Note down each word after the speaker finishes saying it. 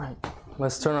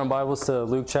Let's turn our Bibles to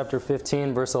Luke chapter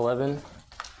 15, verse 11.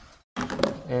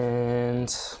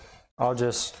 And I'll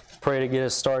just pray to get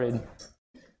us started.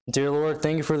 Dear Lord,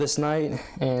 thank you for this night,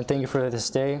 and thank you for this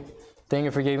day. Thank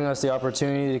you for giving us the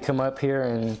opportunity to come up here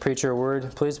and preach your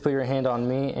word. Please put your hand on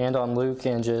me and on Luke,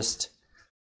 and just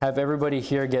have everybody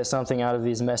here get something out of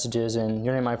these messages. In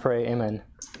your name I pray, amen.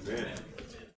 Amen.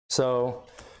 So,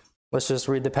 let's just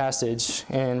read the passage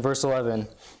in verse 11.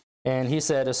 And he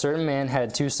said, a certain man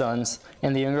had 2 sons,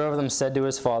 and the younger of them said to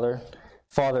his father,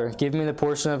 Father, give me the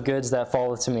portion of goods that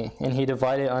falleth to me. And he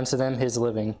divided unto them his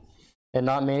living. And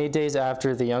not many days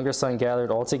after, the younger son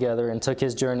gathered all together, and took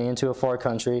his journey into a far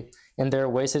country, and there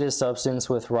wasted his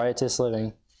substance with riotous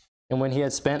living. And when he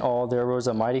had spent all, there arose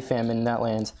a mighty famine in that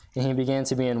land, and he began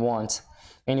to be in want.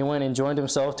 And he went and joined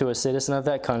himself to a citizen of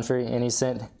that country, and he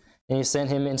sent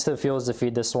him into the fields to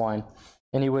feed the swine.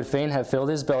 And he would fain have filled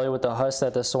his belly with the husk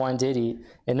that the swine did eat,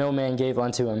 and no man gave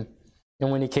unto him. And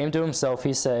when he came to himself,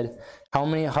 he said, How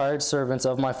many hired servants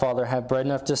of my father have bread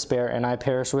enough to spare, and I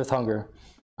perish with hunger?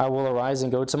 I will arise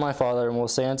and go to my father, and will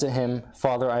say unto him,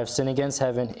 Father, I have sinned against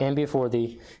heaven and before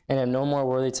thee, and am no more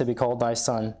worthy to be called thy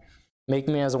son. Make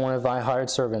me as one of thy hired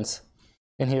servants.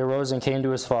 And he arose and came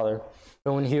to his father.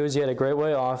 But when he was yet a great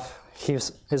way off,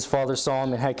 his father saw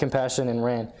him, and had compassion, and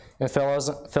ran, and fell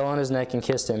on his neck, and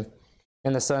kissed him.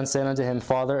 And the son said unto him,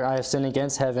 Father, I have sinned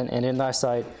against heaven and in thy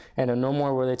sight, and am no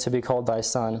more worthy to be called thy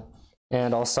son.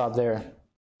 And I'll stop there.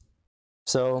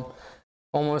 So,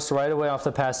 almost right away off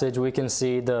the passage, we can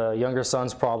see the younger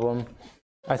son's problem.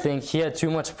 I think he had too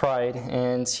much pride,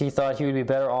 and he thought he would be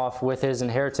better off with his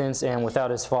inheritance and without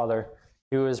his father.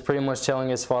 He was pretty much telling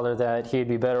his father that he'd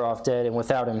be better off dead and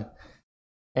without him.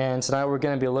 And tonight we're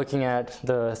going to be looking at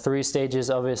the 3 stages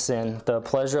of his sin: the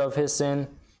pleasure of his sin,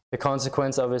 the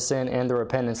consequence of his sin, and the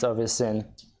repentance of his sin.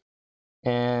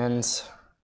 And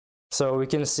so we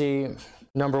can see,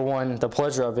 number 1, the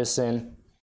pleasure of his sin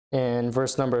in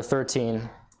verse number 13.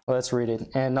 Let's read it.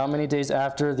 And not many days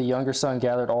after, the younger son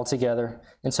gathered all together,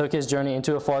 and took his journey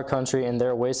into a far country, and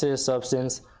there wasted his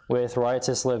substance with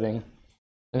riotous living.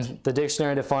 And the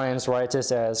dictionary defines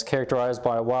riotous as characterized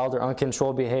by wild or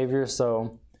uncontrolled behavior.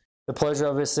 So the pleasure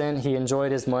of his sin, he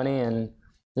enjoyed his money, and,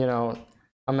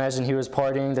 imagine he was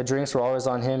partying. The drinks were always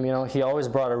on him. He always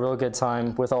brought a real good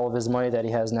time with all of his money that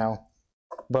he has now.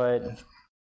 But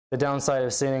the downside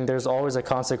of sinning, there's always a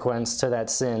consequence to that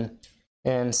sin.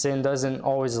 And sin doesn't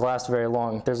always last very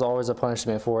long. There's always a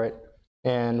punishment for it.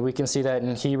 And we can see that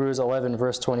in Hebrews 11,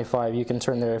 verse 25. You can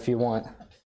turn there if you want.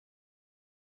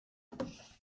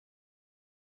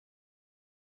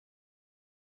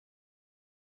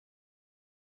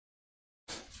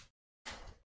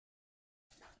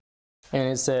 And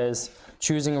it says,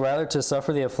 choosing rather to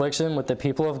suffer the affliction with the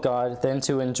people of God than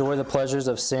to enjoy the pleasures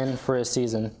of sin for a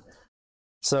season.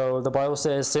 So the Bible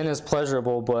says sin is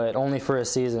pleasurable, but only for a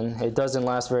season. It doesn't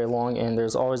last very long, and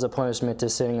there's always a punishment to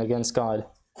sinning against God.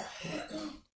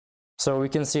 So we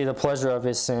can see the pleasure of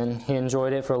his sin. He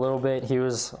enjoyed it for a little bit. He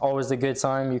was always the good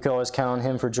time. You could always count on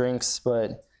him for drinks,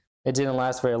 but it didn't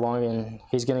last very long, and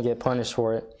he's going to get punished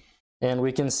for it. And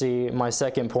we can see my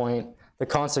second point, the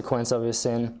consequence of his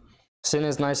sin. Sin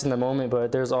is nice in the moment,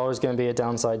 but there's always going to be a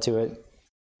downside to it.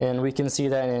 And we can see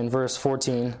that in verse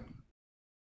 14.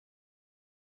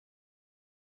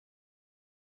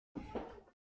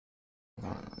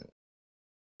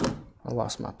 I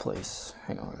lost my place.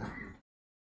 Hang on.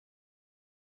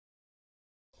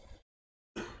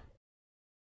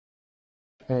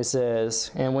 And it says,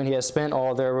 and when he had spent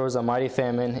all, there arose a mighty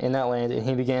famine in that land, and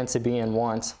he began to be in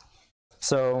want.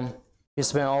 So he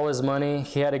spent all his money.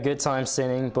 He had a good time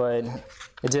sinning, but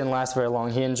it didn't last very long.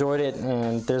 He enjoyed it,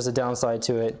 and there's a downside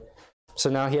to it. So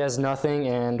now he has nothing,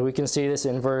 and we can see this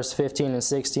in verse 15 and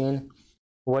 16,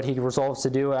 what he resolves to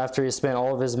do after he spent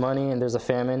all of his money, and there's a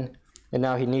famine, and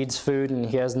now he needs food, and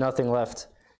he has nothing left.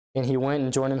 And he went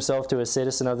and joined himself to a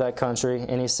citizen of that country,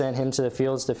 and he sent him to the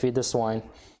fields to feed the swine.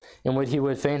 And when he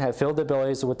would fain have filled the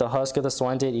bellies with the husk of the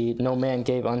swine did eat, no man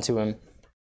gave unto him.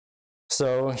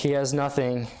 So he has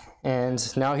nothing,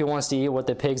 and now he wants to eat what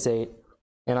the pigs ate.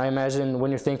 And I imagine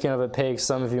when you're thinking of a pig,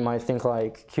 some of you might think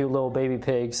like cute little baby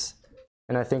pigs.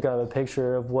 And I think I have a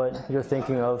picture of what you're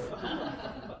thinking of.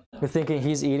 You're thinking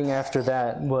he's eating after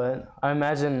that, but I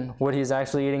imagine what he's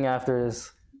actually eating after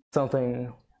is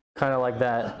something kind of like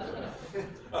that.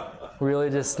 Really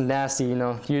just nasty,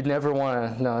 You'd never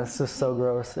want to, no, it's just so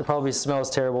gross. It probably smells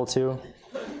terrible too.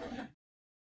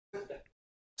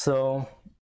 So,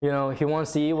 he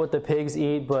wants to eat what the pigs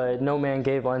eat, but no man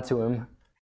gave unto him.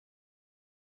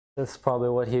 That's probably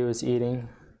what he was eating.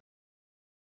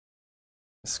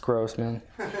 It's gross, man.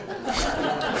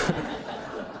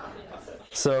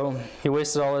 So he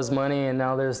wasted all his money, and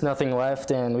now there's nothing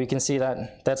left, and we can see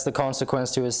that that's the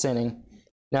consequence to his sinning.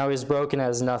 Now he's broken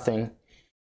as nothing.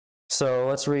 So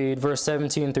let's read verse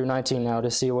 17 through 19 now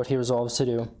to see what he resolves to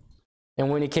do. And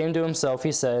when he came to himself,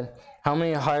 he said, "How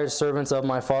many hired servants of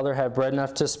my father have bread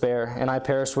enough to spare, and I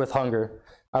perish with hunger?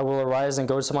 I will arise and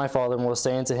go to my father, and will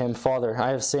say unto him, Father, I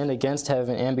have sinned against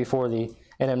heaven and before thee,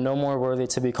 and am no more worthy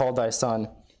to be called thy son.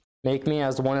 Make me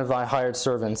as one of thy hired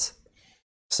servants."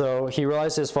 So he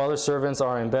realized his father's servants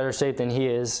are in better shape than he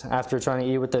is after trying to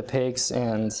eat with the pigs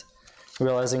and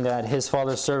realizing that his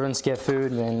father's servants get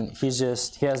food and he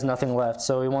has nothing left.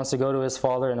 So he wants to go to his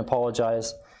father and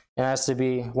apologize and asks to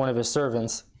be one of his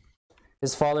servants.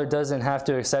 His father doesn't have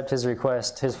to accept his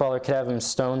request. His father could have him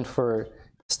stoned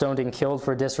and killed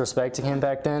for disrespecting him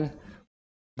back then.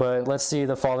 But let's see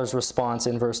the father's response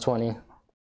in verse 20.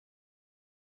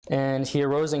 And he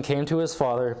arose and came to his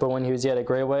father, but when he was yet a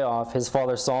great way off, his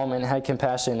father saw him and had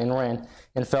compassion and ran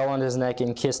and fell on his neck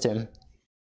and kissed him.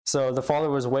 So the father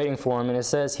was waiting for him, and it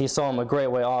says he saw him a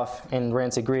great way off and ran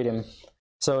to greet him.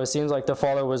 So it seems like the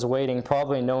father was waiting,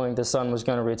 probably knowing the son was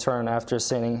going to return after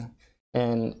sinning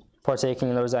and partaking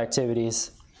in those activities.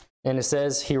 And it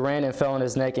says he ran and fell on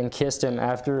his neck and kissed him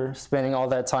after spending all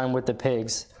that time with the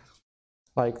pigs.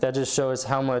 Like, that just shows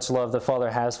how much love the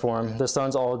father has for him. The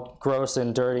son's all gross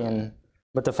and dirty,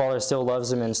 but the father still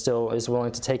loves him and still is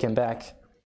willing to take him back.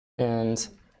 And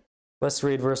let's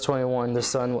read verse 21,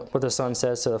 what the son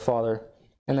says to the father.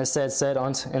 And the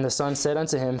son said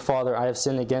unto him, Father, I have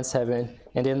sinned against heaven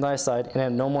and in thy sight, and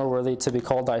am no more worthy to be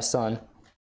called thy son.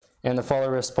 And the father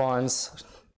responds,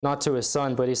 not to his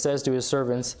son, but he says to his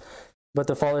servants, But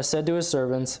the father said to his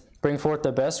servants, Bring forth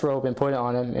the best robe and put it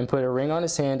on him, and put a ring on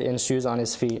his hand and shoes on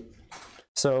his feet.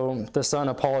 So the son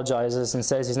apologizes and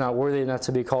says he's not worthy enough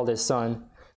to be called his son.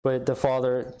 But the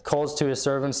father calls to his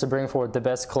servants to bring forth the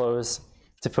best clothes,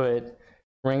 to put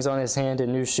rings on his hand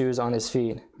and new shoes on his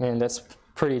feet. And that's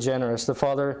pretty generous. The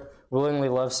father willingly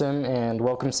loves him and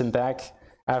welcomes him back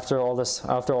after all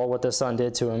what the son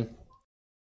did to him.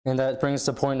 And that brings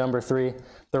to point number 3,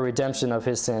 the redemption of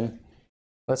his sin.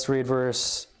 Let's read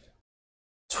verse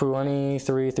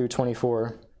 23 through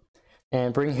 24.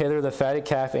 And bring hither the fatted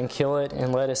calf, and kill it,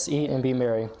 and let us eat and be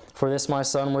merry. For this my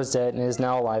son was dead, and is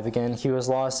now alive again. He was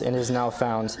lost, and is now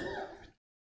found.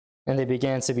 And they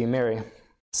began to be merry.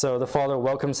 So the father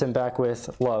welcomes him back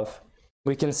with love.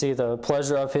 We can see the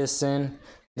pleasure of his sin.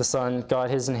 The son got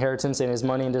his inheritance and his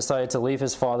money and decided to leave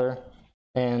his father.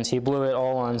 And he blew it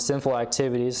all on sinful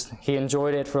activities. He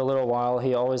enjoyed it for a little while.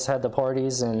 He always had the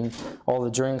parties and all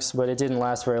the drinks, but it didn't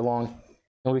last very long.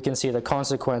 And we can see the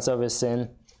consequence of his sin.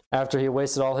 After he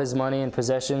wasted all his money and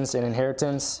possessions and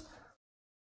inheritance,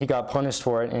 he got punished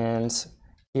for it, and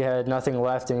he had nothing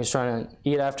left, and he's trying to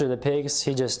eat after the pigs.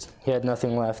 He had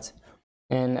nothing left.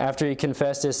 And after he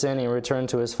confessed his sin, he returned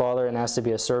to his father and asked to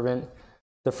be a servant.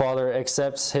 The father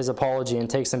accepts his apology and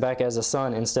takes him back as a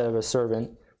son instead of a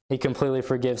servant. He completely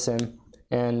forgives him.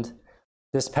 And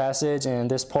this passage and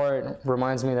this part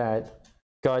reminds me that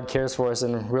God cares for us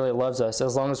and really loves us.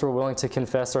 As long as we're willing to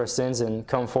confess our sins and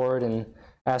come forward and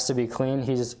ask to be clean,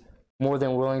 he's more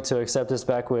than willing to accept us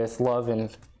back with love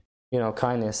and,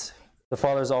 kindness. The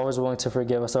Father is always willing to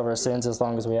forgive us of our sins as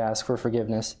long as we ask for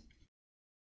forgiveness.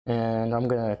 And I'm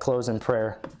going to close in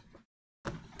prayer.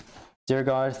 Dear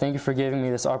God, thank you for giving me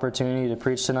this opportunity to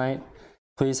preach tonight.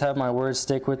 Please have my words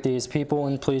stick with these people,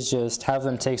 and please just have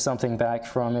them take something back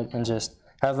from it, and just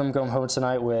have them go home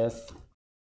tonight with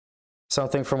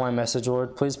something from my message,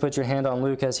 Lord. Please put your hand on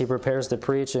Luke as he prepares to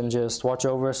preach, and just watch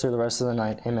over us through the rest of the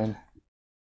night. Amen.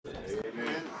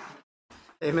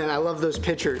 Amen. I love those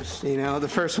pictures. The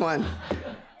first one,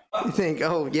 you think,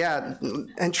 oh, yeah.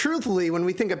 And truthfully, when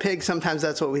we think of pigs, sometimes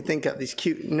that's what we think of, these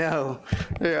cute. No.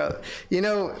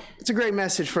 It's a great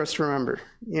message for us to remember.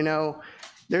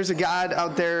 There's a God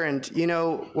out there, and,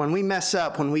 when we mess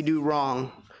up, when we do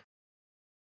wrong,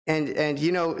 and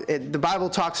the Bible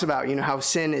talks about, how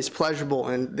sin is pleasurable,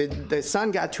 and the son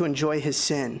got to enjoy his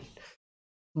sin,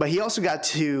 but he also got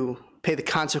to pay the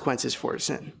consequences for his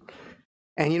sin.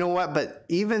 And you know what? But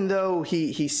even though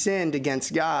he sinned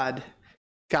against God,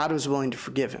 God was willing to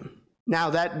forgive him. Now,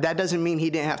 that doesn't mean he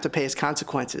didn't have to pay his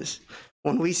consequences.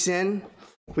 When we sin,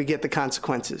 we get the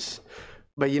consequences.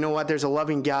 But you know what? There's a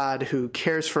loving God who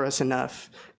cares for us enough.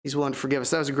 He's willing to forgive us.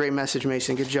 That was a great message,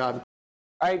 Mason. Good job.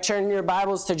 All right, turn your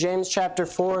Bibles to James chapter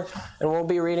 4, and we'll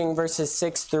be reading verses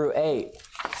 6 through 8.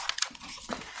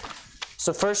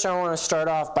 So first, I want to start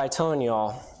off by telling you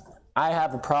all, I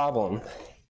have a problem.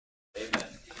 Amen.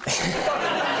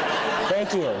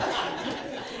 Thank you.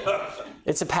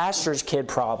 It's a pastor's kid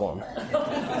problem.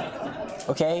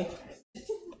 Okay?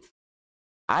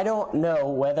 I don't know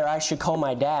whether I should call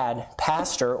my dad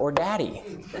pastor or daddy.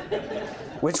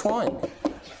 Which one?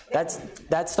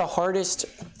 That's the hardest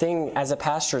thing as a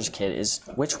pastor's kid, is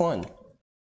which one?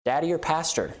 Daddy or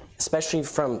pastor? Especially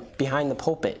from behind the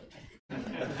pulpit.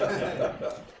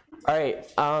 All right,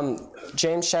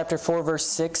 James chapter 4, verse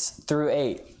 6 through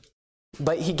 8.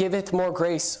 But he giveth more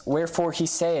grace, wherefore he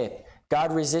saith,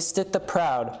 God resisteth the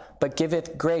proud, but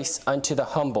giveth grace unto the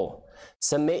humble.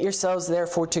 Submit yourselves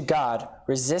therefore to God,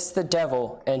 resist the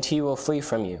devil, and he will flee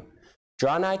from you.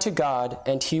 Draw nigh to God,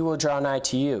 and he will draw nigh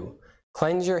to you.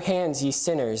 Cleanse your hands, ye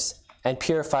sinners, and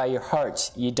purify your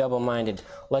hearts, ye double-minded.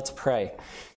 Let's pray.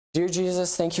 Dear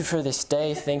Jesus, thank you for this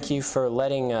day. Thank you for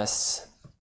letting us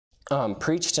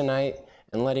preach tonight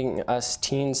and letting us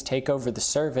teens take over the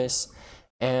service.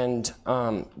 And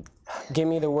give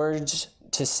me the words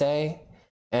to say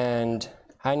and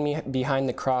hide me behind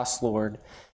the cross, Lord.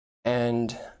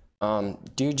 And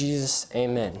dear Jesus,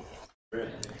 amen.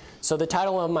 So the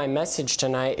title of my message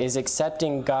tonight is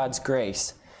Accepting God's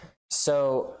Grace.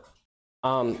 So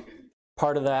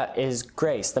part of that is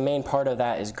grace. The main part of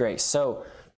that is grace. So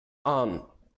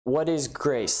what is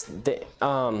grace?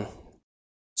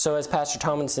 So as Pastor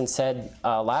Tomlinson said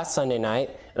last Sunday night,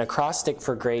 an acrostic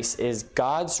for grace is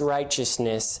God's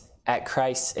righteousness at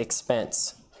Christ's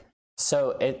expense.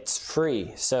 So it's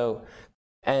free.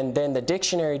 And then the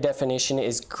dictionary definition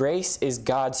is grace is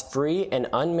God's free and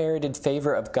unmerited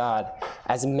favor of God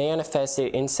as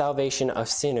manifested in salvation of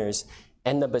sinners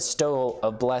and the bestowal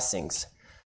of blessings.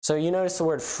 So you notice the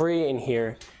word free in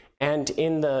here, and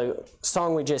in the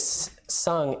song we just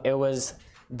sung, it was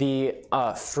the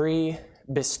free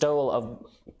bestowal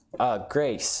of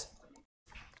grace.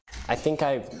 I think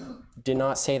I did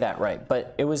not say that right,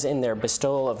 but it was in there,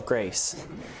 bestowal of grace.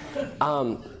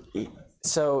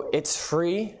 So it's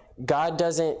free. God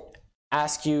doesn't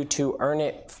ask you to earn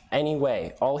it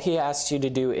anyway. All he asks you to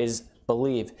do is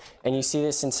believe. And you see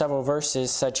this in several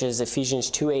verses, such as Ephesians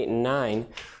 2, 8, and 9.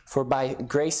 For by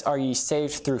grace are ye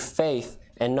saved through faith,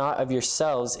 and not of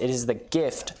yourselves. It is the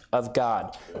gift of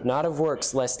God, not of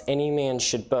works, lest any man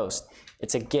should boast.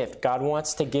 It's a gift. God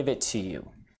wants to give it to you.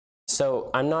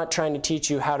 So I'm not trying to teach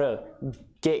you how to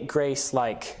get grace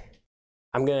like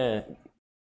I'm gonna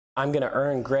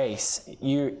earn grace.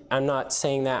 I'm not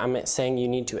saying that. I'm saying you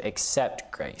need to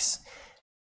accept grace.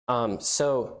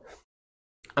 So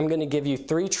I'm going to give you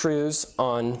 3 truths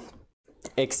on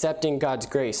accepting God's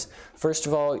grace. First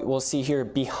of all, we'll see here,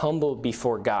 be humble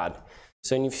before God.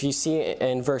 So if you see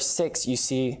in verse 6, you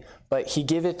see, but he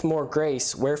giveth more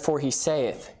grace, wherefore he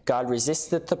saith, God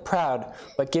resisteth the proud,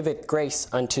 but giveth grace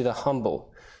unto the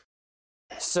humble.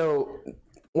 So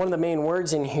one of the main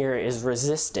words in here is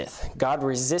resisteth. God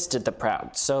resisted the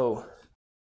proud. So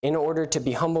in order to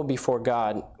be humble before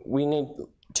God, we need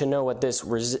to know what this,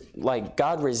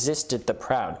 God resisted the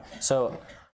proud. So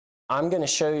I'm going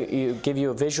to give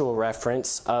you a visual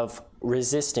reference of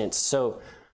resistance. So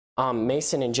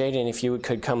Mason and Jaden, if you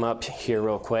could come up here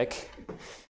real quick.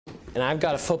 And I've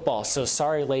got a football, so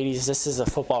sorry ladies, this is a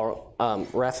football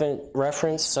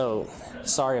reference, so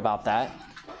sorry about that.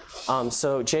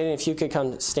 So Jaden, if you could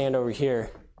come stand over here.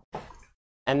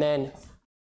 And then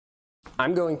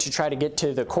I'm going to try to get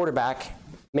to the quarterback.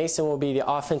 Mason will be the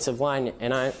offensive line,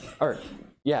 and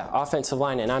offensive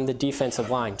line, and I'm the defensive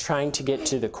line, trying to get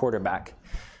to the quarterback.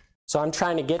 So I'm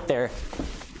trying to get there.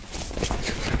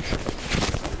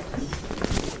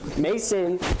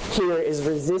 Mason here is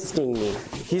resisting me.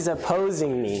 He's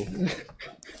opposing me.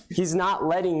 He's not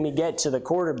letting me get to the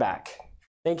quarterback.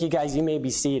 Thank you guys, you may be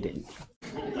seated.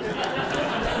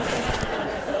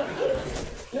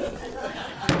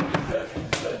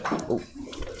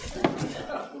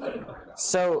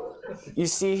 So you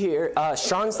see here,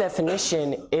 Strong's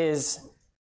definition is,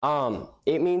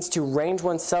 it means to range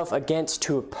oneself against,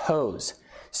 to oppose.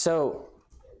 So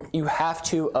you have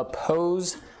to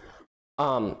oppose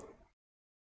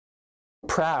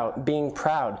being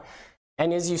proud.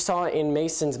 And as you saw in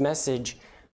Mason's message,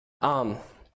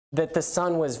 that the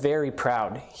son was very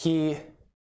proud. He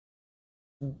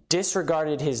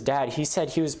disregarded his dad. He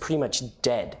said he was pretty much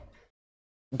dead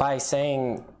by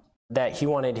saying that he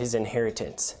wanted his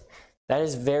inheritance. That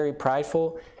is very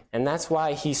prideful, and that's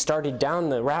why he started down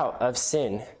the route of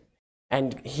sin.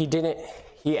 And he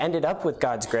ended up with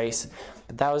God's grace,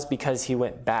 but that was because he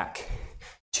went back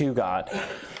to God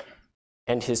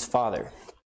and his Father.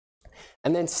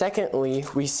 And then secondly,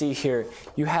 we see here,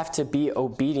 you have to be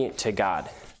obedient to God.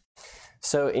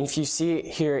 So if you see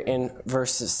here in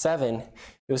verse 7,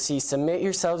 you'll see, submit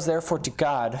yourselves therefore to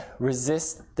God,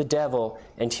 resist the devil,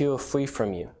 and he will flee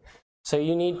from you. So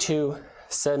you need to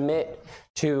submit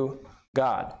to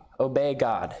God, obey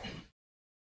God.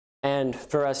 And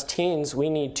for us teens, we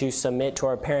need to submit to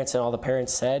our parents, and all the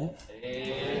parents said,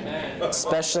 amen.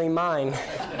 Especially mine.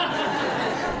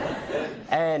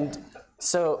 And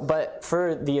so, but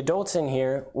for the adults in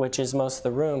here, which is most of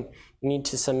the room, you need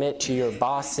to submit to your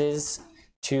bosses,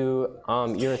 to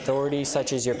your authority,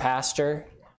 such as your pastor,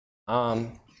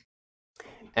 and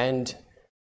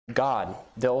God,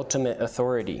 the ultimate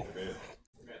authority.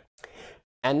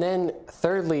 And then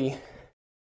thirdly,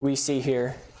 we see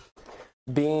here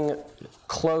being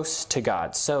close to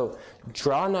God. So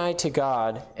draw nigh to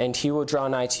God, and he will draw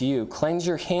nigh to you. Cleanse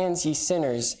your hands, ye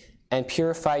sinners, and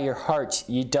purify your hearts,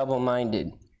 ye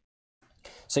double-minded.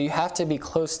 So you have to be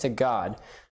close to God.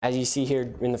 As you see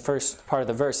here in the first part of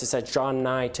the verse, it says, draw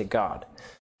nigh to God.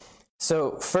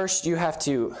 So first you have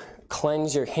to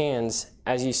cleanse your hands,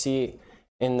 as you see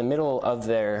in the middle of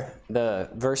the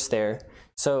verse there.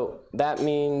 So that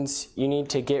means you need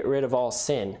to get rid of all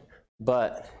sin.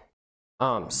 But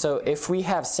so if we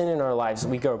have sin in our lives,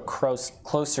 we go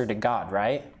closer to God,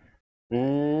 right?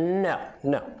 No.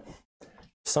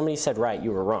 If somebody said right,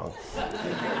 you were wrong.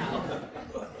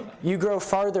 You grow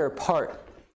farther apart.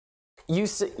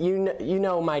 You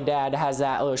know my dad has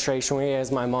that illustration where he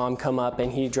has my mom come up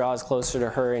and he draws closer to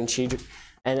her, and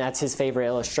that's his favorite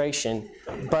illustration.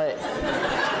 But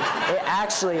it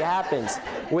actually happens.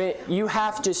 When you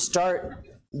have to start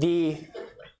the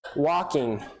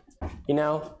walking,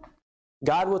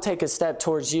 God will take a step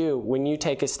towards you when you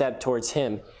take a step towards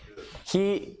him.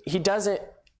 He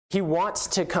wants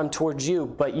to come towards you,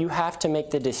 but you have to make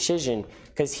the decision,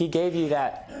 because he gave you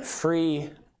that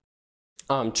free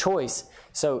choice.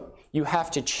 So you have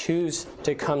to choose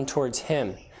to come towards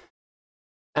him.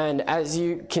 And as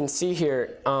you can see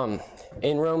here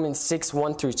in Romans 6,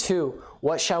 1-2,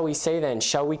 what shall we say then?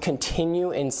 Shall we continue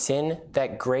in sin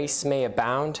that grace may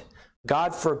abound?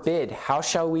 God forbid. How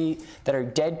shall we that are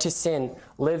dead to sin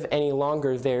live any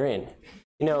longer therein?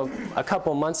 A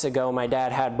couple months ago, my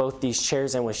dad had both these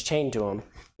chairs and was chained to them.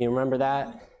 You remember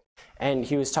that? And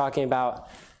he was talking about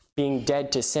being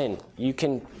dead to sin. You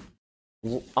can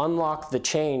unlock the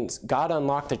chains. God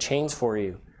unlocked the chains for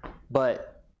you,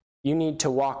 but you need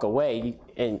to walk away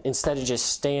instead of just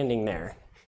standing there.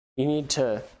 You need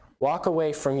to walk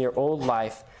away from your old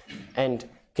life and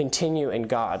continue in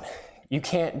God. You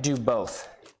can't do both.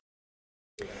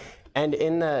 And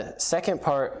in the second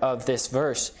part of this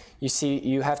verse, you see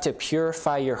you have to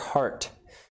purify your heart.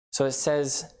 So it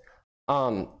says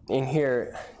in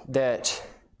here that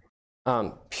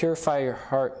purify your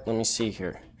heart. Let me see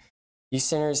here. You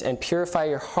sinners, and purify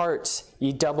your hearts,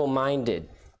 ye double-minded.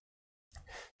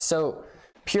 So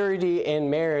purity in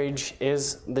marriage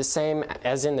is the same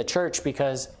as in the church,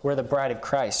 because we're the bride of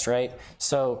Christ, right?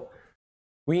 So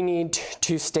we need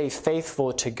to stay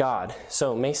faithful to God.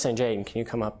 So Mason and Jaden, can you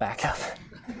come up back up?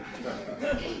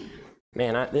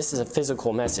 Man, this is a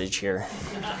physical message here.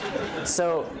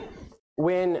 So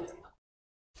when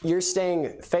you're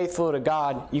staying faithful to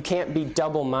God, you can't be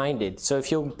double-minded. So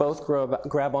if you'll both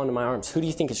grab onto my arms, who do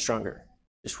you think is stronger?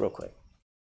 Just real quick.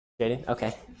 Jaden?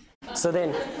 Okay. So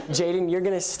then, Jaden, you're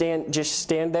going to just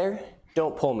stand there.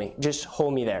 Don't pull me. Just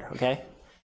hold me there, okay?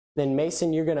 Then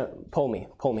Mason, you're going to pull me.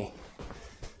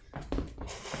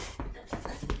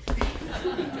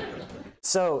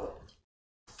 So,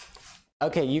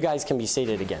 okay, you guys can be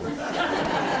seated again.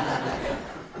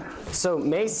 So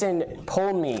Mason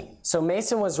pulled me. So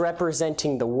Mason was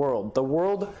representing the world. The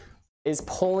world is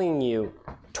pulling you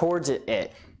towards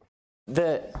it.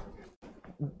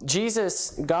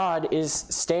 Jesus, God, is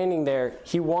standing there.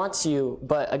 He wants you,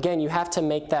 but again, you have to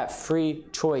make that free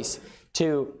choice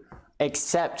to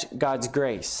accept God's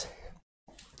grace.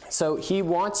 So he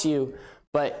wants you,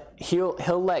 but he'll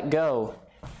let go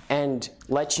and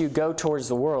let you go towards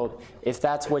the world if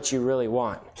that's what you really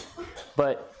want.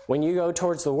 But when you go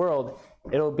towards the world,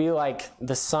 it'll be like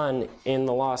the son in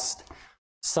The Lost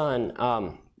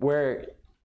Son, where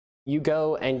you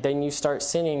go and then you start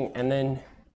sinning, and then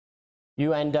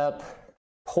you end up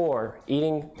poor,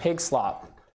 eating pig slop.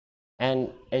 And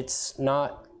it's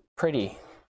not pretty,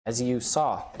 as you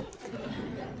saw.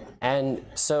 And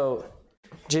so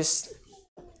just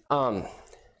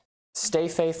stay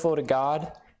faithful to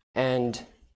God, and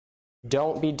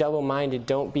don't be double-minded.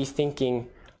 Don't be thinking,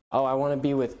 oh, I want to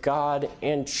be with God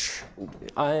and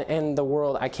the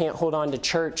world. I can't hold on to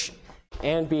church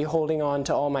and be holding on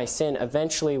to all my sin.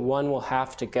 Eventually, one will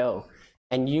have to go.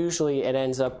 And usually it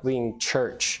ends up being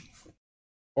church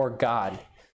or God,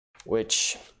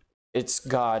 which it's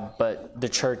God, but the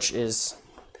church is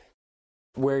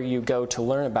where you go to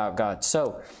learn about God.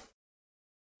 So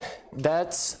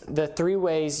that's the three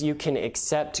ways you can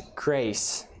accept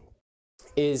grace,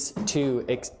 is to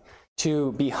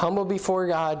to be humble before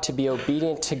God, to be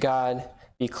obedient to God,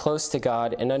 be close to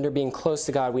God, and under being close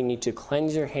to God, we need to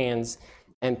cleanse your hands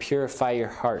and purify your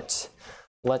hearts.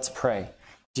 Let's pray.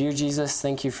 Dear Jesus,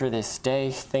 thank you for this day.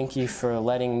 Thank you for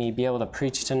letting me be able to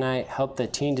preach tonight. Help the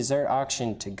teen dessert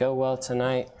auction to go well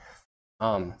tonight.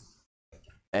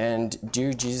 And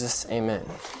dear Jesus, amen.